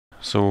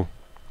So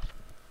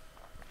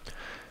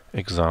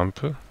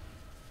example,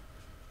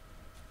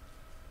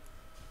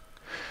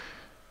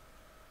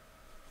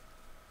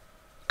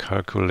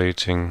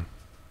 calculating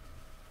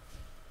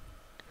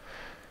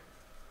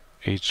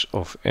h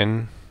of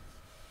n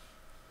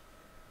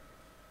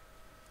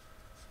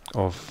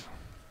of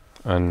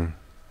an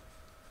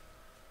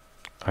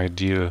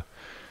ideal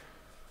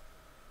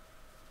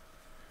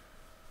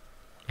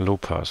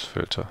low-pass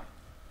filter.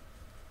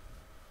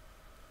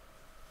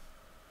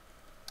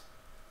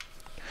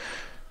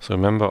 So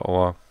remember,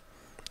 our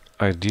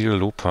ideal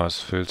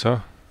low-pass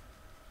filter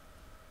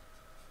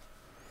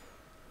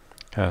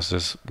has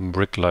this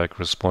brick-like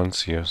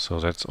response here. So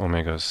that's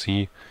omega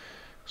c.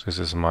 This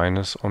is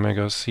minus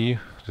omega c.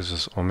 This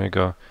is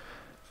omega.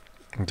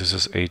 This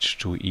is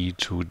h2e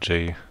to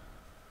j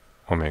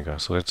omega.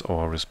 So that's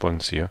our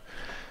response here.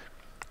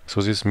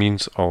 So this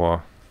means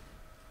our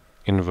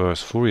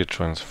inverse Fourier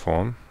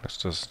transform. Let's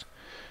just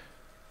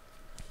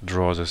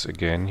draw this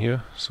again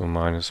here. So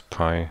minus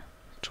pi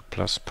to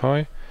plus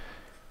pi,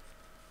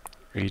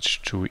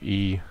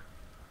 h2e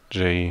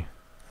j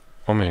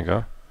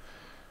omega.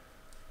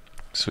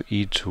 So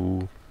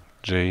e2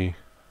 j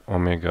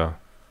omega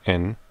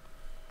n.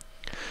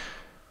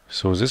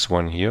 So this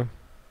one here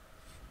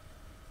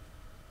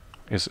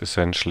is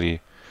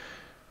essentially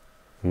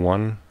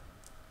 1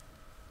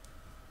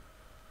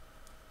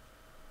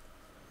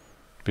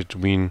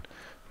 between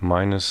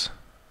minus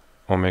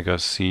omega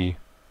c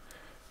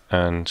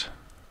and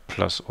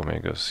plus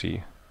omega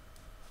c,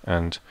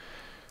 and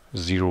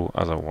 0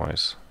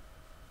 otherwise.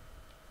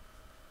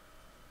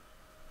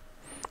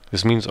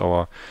 This means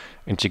our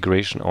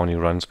integration only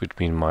runs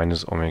between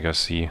minus omega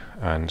c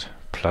and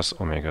plus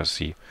omega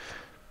c.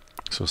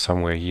 So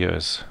somewhere here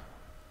is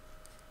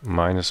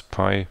minus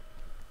pi,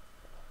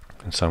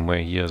 and somewhere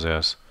here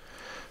there's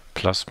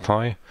plus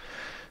pi.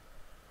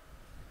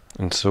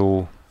 And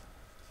so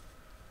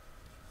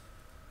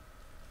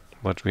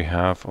what we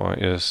have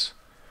is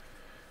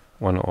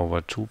 1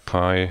 over 2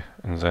 pi,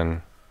 and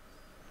then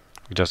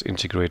we're just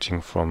integrating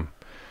from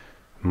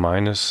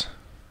minus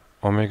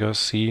omega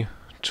c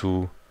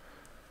to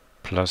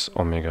plus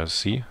omega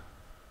c,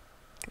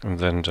 and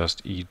then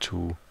just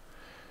e2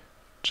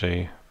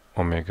 j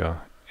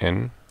omega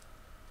n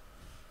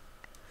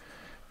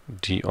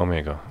d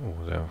omega.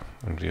 Oh, there,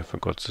 and we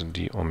forgot the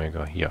d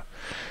omega here.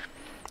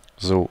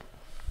 So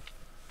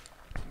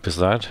with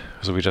that,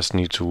 so we just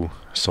need to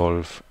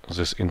solve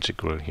this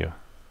integral here.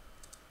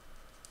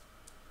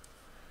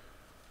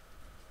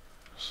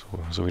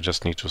 So we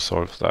just need to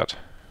solve that.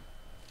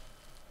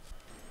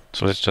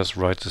 So let's just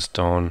write this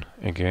down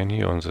again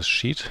here on this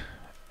sheet.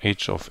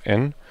 H of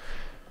n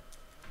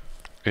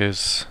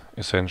is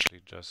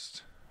essentially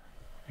just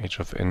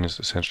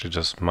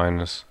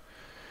minus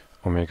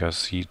omega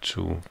c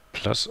to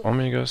plus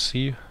omega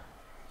c,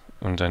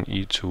 and then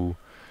e2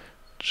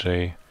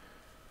 j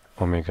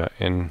omega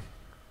n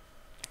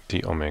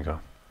d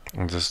omega.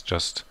 And this is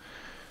just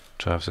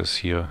to have this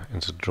here in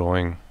the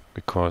drawing,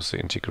 because the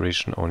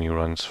integration only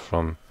runs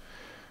from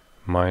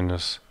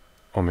minus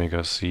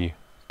omega c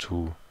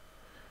to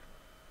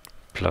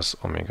plus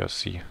omega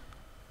c.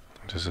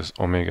 This is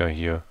omega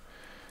here,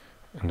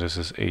 and this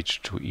is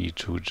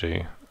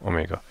h2e2j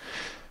omega.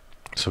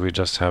 So we're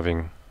just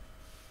having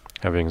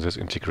this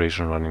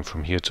integration running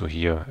from here to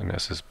here, and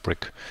as this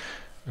brick,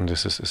 and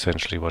this is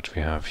essentially what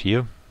we have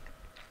here.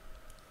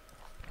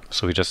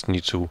 So we just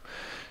need to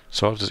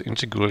solve this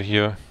integral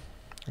here,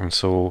 and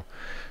so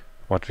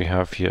what we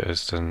have here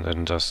is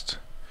then just,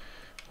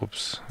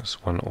 oops, there's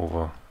 1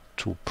 over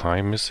 2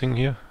 pi missing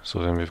here. So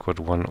then we've got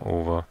 1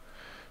 over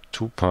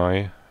 2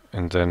 pi,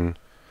 and then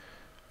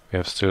we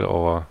have still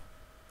our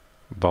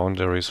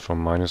boundaries from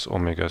minus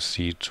omega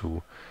c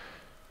to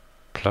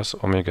plus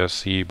omega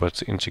c, but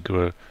the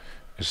integral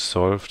is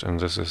solved, and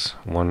this is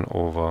 1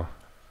 over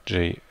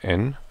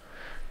jn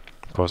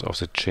because of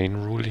the chain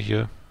rule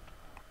here.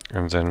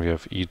 And then we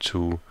have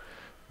e2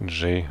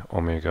 j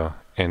omega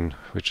n,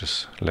 which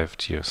is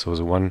left here. So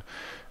the 1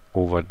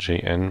 over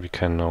jn we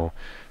can now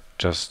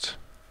just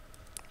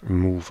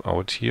move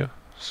out here.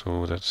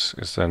 So that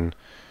is then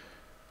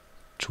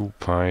 2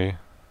 pi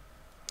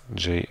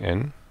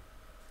jn.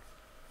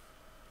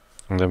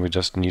 And then we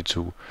just need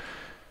to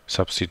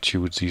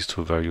substitute these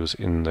two values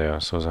in there.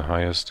 So the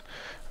highest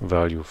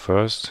value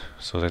first.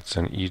 So that's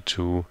then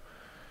e2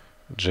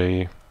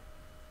 j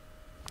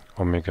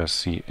omega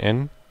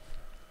cn.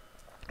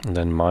 And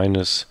then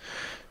minus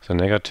the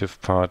negative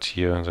part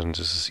here, and then this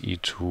is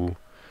e2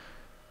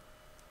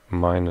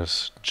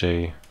 minus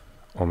j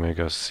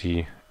omega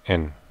cn.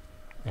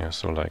 Yeah,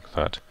 so like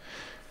that.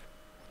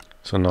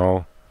 So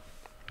now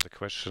the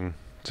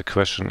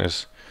question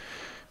is,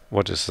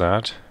 what is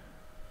that?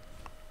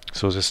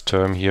 So this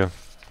term here,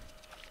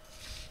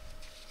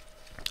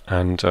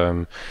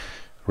 and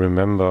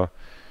remember,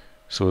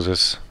 so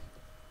this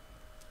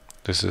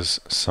is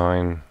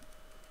sine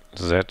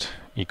z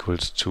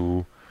equals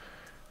to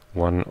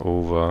 1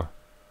 over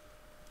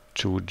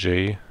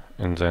 2j,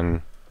 and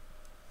then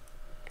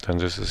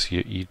this is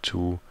here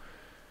e2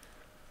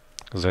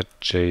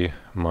 zj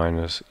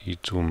minus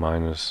e2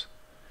 minus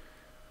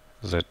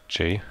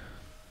zj.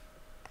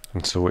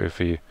 And so if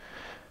we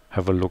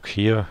have a look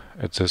here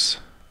at this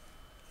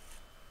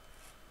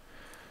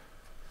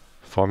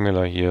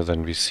formula here,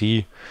 then we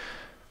see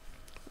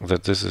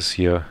that this is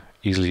here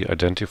easily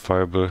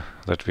identifiable,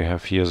 that we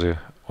have here the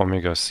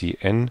omega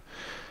cn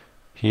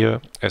here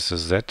as a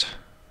z,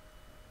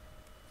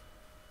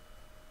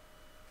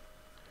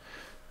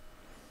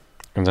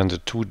 and then the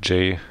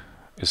 2j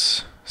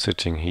is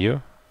sitting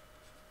here.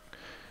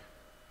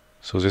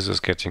 So this is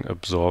getting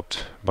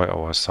absorbed by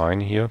our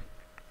sine here.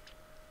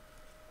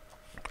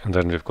 And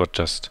then we've got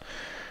just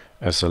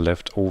as a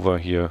leftover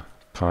here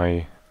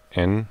pi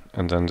n,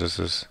 and then this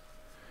is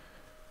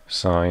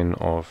sine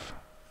of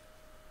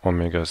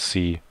omega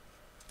c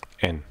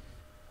n.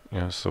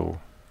 Yeah, so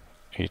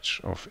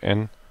h of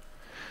n.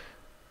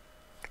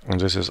 And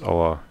this is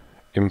our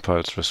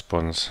impulse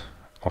response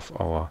of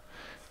our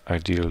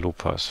ideal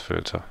low-pass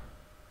filter.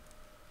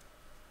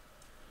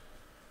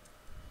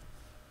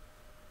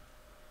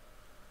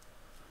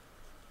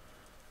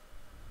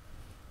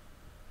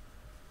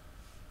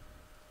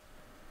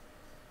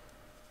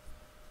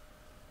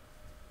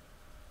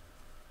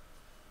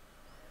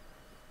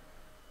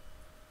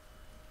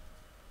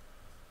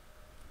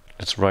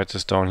 Let's write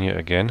this down here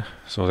again.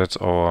 So that's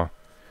our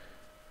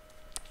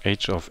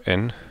h of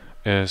n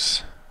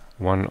is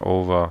 1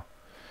 over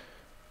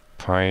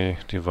pi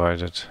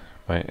divided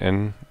by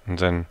n, and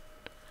then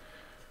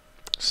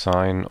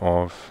sine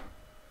of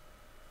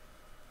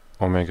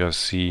omega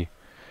c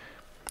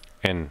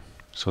n.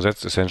 So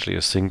that's essentially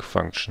a sinc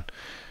function.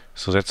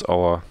 So that's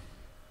our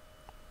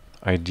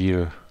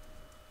ideal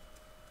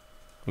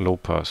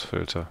low-pass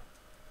filter.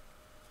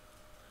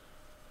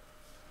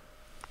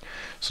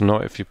 So now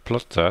if you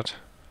plot that,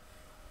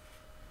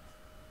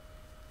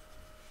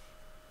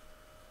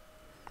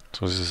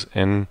 so this is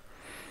n,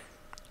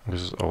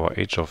 this is our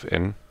h of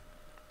n,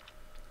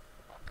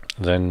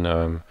 then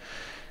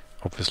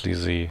obviously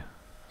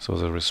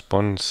the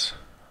response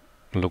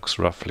looks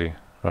roughly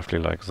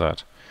like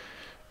that.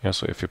 Yeah,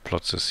 so if you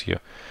plot this here.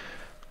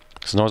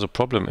 So now the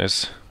problem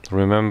is,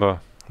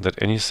 remember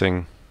that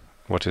anything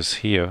what is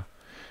here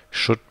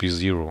should be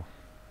 0.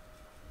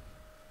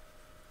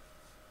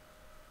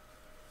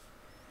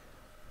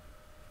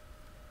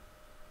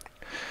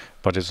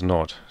 But it's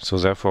not. So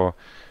therefore,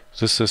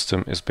 this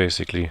system is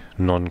basically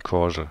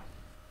non-causal.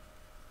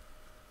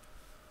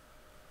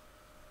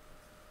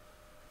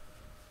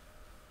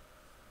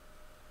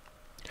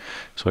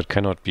 So it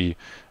cannot be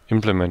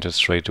implemented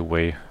straight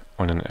away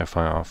on an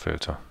FIR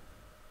filter.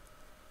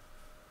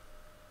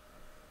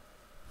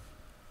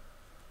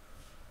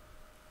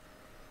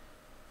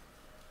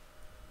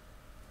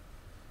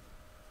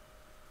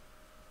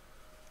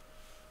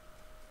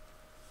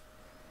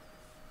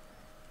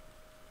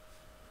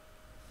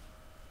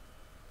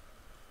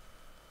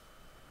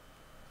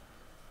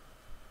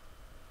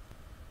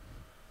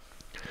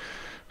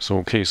 So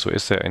okay, so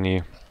is there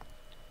any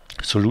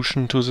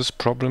solution to this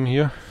problem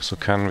here? So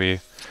can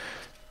we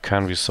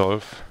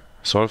solve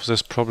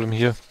this problem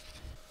here?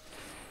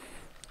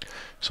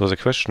 So the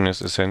question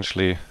is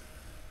essentially,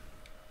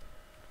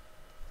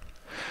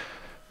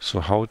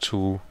 so how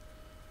to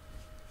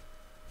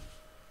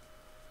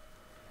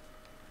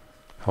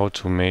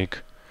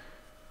make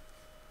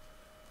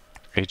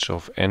h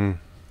of n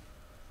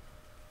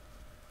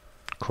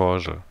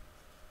causal.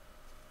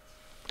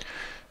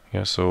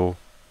 Yeah, so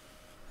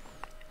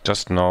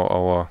just now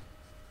our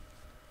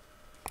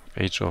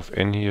h of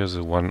n here is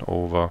 1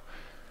 over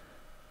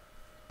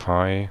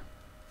pi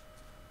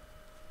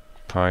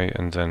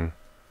and then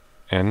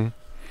n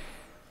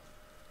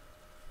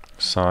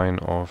sine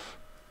of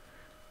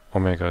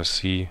omega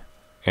c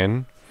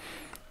n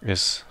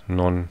is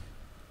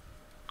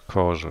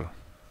non-causal.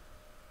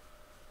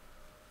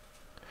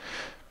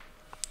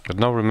 But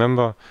now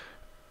remember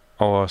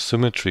our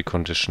symmetry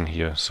condition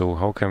here. So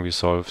how can we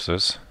solve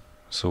this?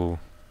 So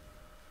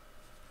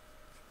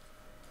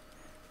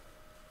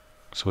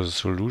the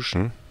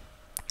solution,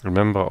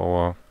 remember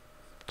our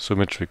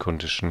symmetry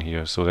condition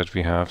here, so that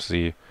we have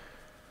the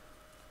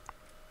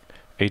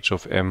h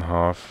of m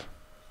half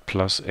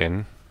plus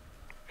n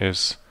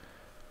is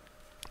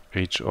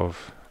h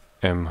of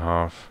m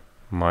half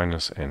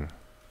minus n.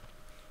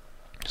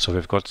 So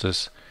we've got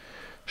this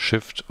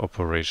shift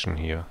operation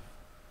here.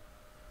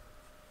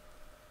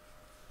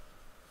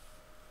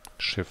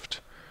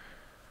 Shift.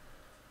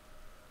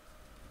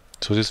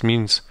 So this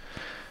means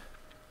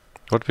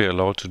what we're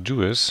allowed to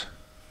do is,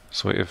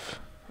 so if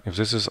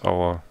this is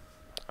our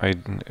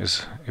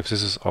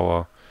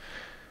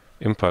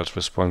impulse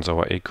response,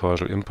 our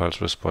acausal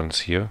impulse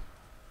response here,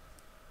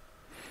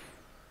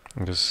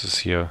 and this is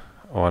here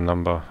our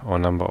number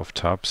of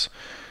taps,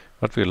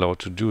 what we're allowed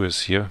to do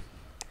is here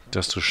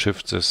just to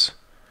shift this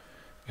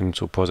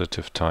into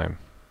positive time.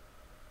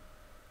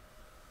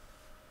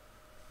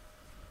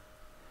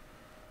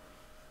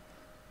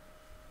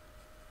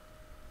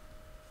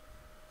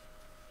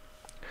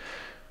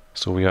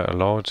 So we are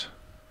allowed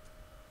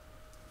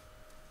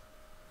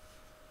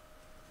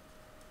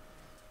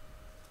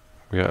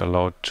we are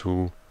allowed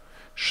to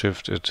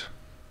shift it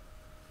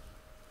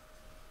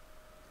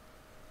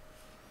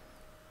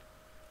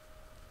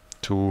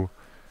to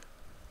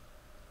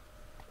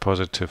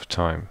positive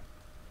time.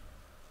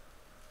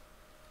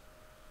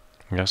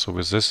 Yeah, so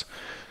with this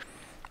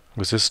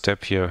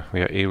step here,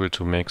 we are able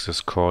to make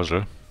this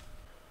causal.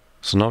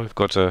 So now we've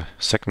got a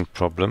second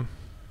problem.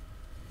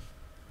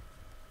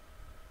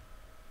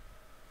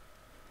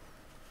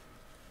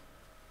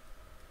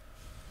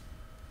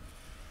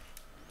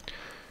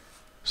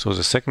 So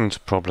the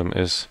second problem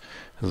is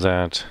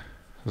that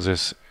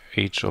this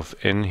h of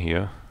n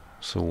here,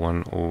 so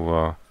 1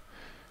 over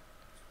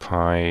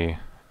pi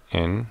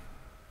n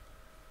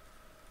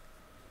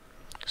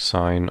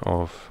sine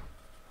of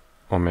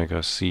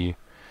omega c,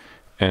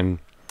 and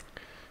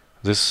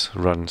this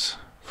runs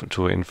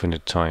to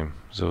infinite time.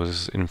 So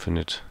this is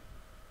infinitely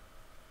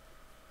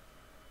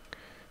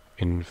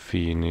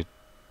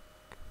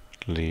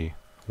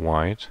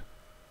wide.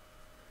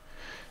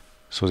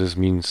 So this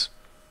means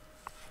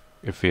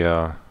if we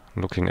are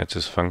looking at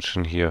this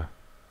function here,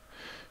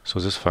 so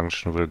this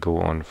function will go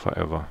on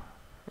forever.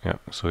 Yeah,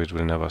 so it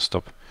will never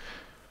stop.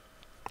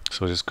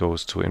 So this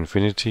goes to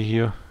infinity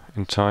here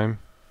in time,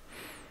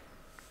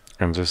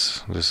 and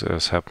this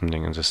is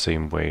happening in the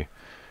same way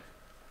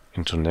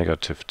into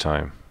negative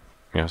time.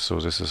 Yeah, so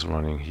this is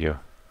running here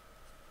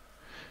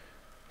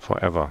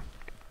forever.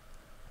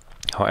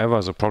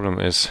 However, the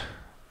problem is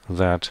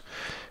that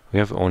we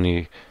have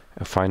only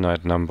a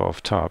finite number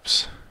of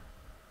taps.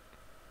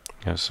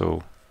 Yeah,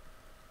 so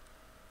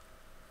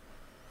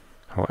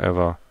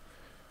however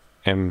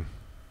m,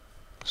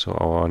 so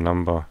our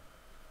number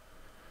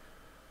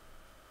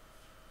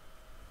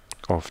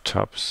of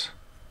taps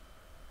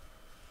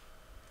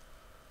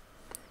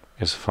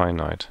is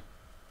finite.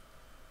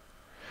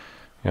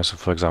 Yeah, so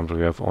for example,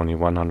 we have only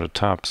 100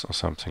 taps or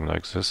something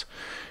like this,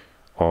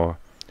 or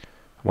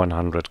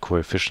 100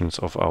 coefficients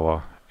of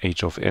our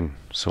h of n.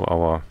 So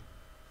our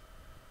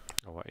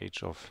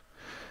h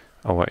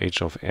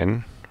of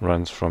n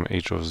runs from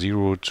h of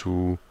 0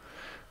 to,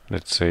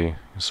 let's say,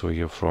 so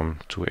here from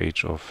to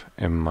h of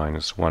m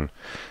minus 1.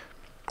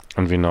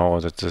 And we know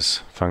that this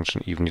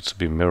function even needs to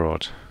be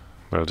mirrored.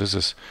 Well, this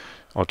is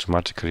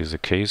automatically the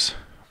case,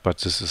 but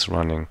this is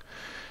running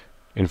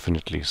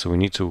infinitely. So we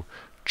need to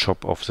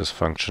chop off this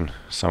function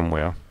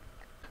somewhere.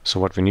 So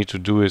what we need to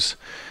do is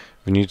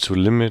we need to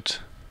limit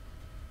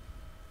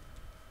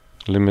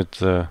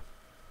the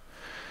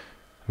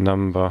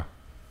number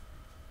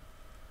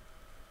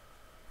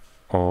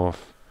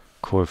of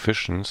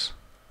coefficients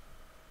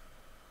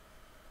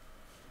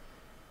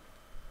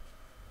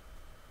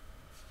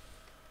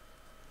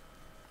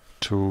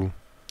to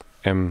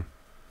m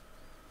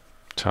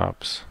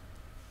taps.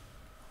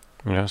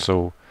 Yeah,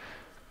 so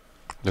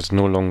that's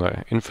no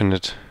longer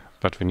infinite,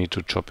 but we need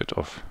to chop it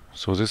off.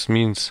 So this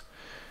means,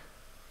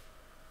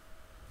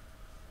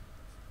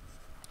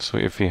 so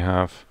if we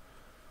have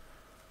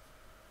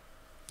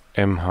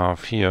m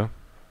half here,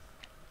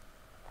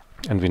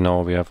 and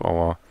we have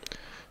our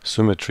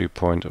symmetry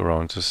point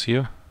around this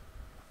here,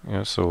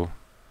 yeah, so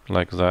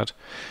like that,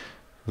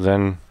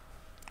 then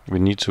we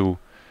need to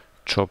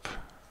chop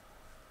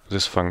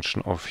this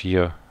function off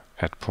here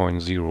at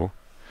point 0,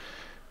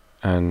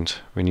 and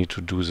we need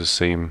to do the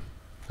same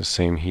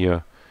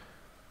here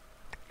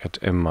at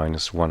m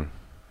minus 1.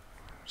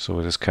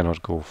 So this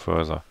cannot go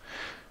further.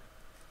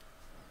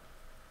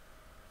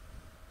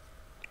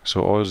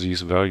 So all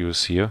these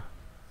values here,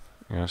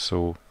 yeah,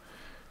 so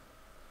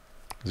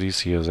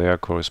these here, they are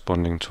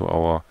corresponding to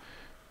our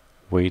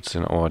weights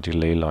in our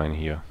delay line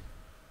here.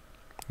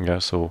 Yeah,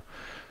 so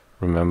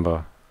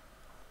remember,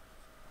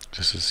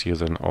 this is here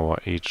then our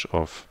h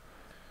of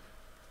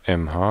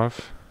m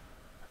half,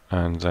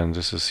 and then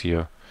this is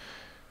here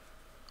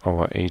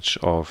our h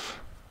of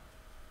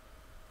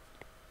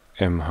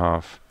m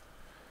half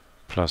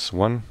plus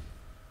 1,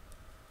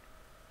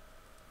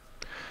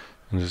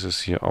 and this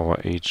is here our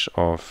h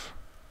of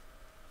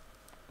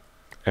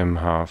m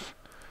half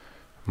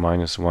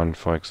minus 1,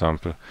 for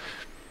example,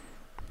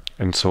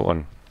 and so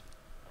on.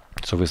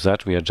 So with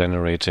that we are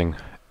generating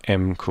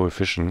m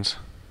coefficients